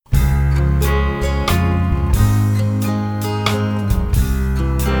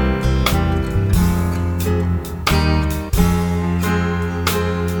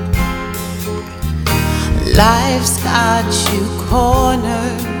got you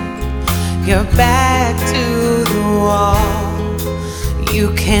cornered, your back to the wall.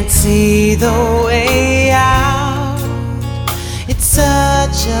 You can't see the way out. It's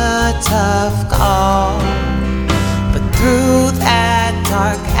such a tough call, but through that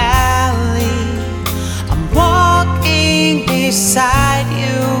dark alley, I'm walking beside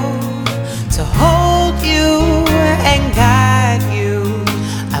you to hold you and guide you.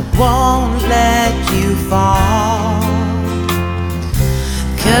 I won't let you fall,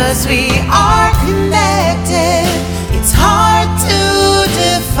 'cause we are connected. It's hard to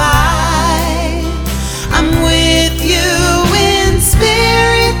define. I'm with you in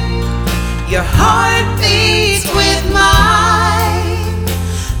spirit. Your heart beats with mine.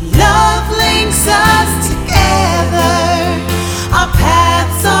 Love links us together. Our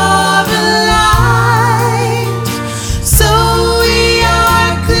paths are aligned. So we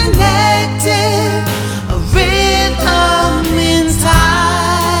are connected, a rhythm in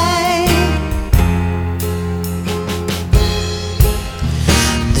time.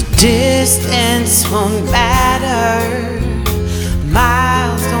 The distance won't matter.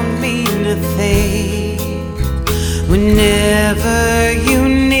 Miles don't mean a thing. Whenever you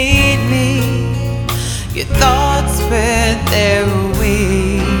need me, your thoughts spread their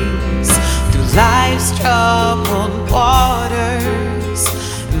wings through life's troubled waters.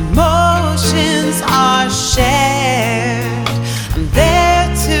 Emotions are shared. I'm there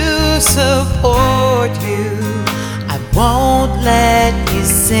to support you. I won't let you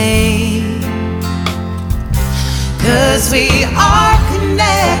sink, 'cause we are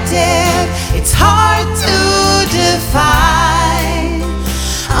connected. It's hard to define.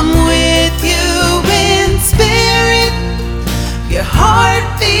 I'm with you in spirit. Your heart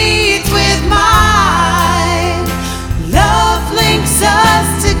beats with mine. Love links us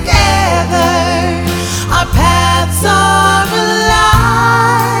together. Our paths are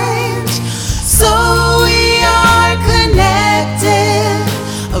aligned. So we are connected,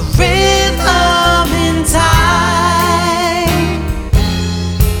 a rhythm in time.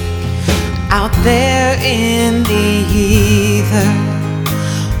 Out there in the ether,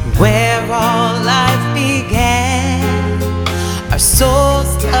 where all life began, our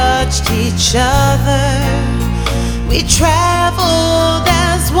souls touched each other. We traveled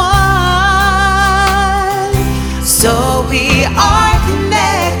as one. So we are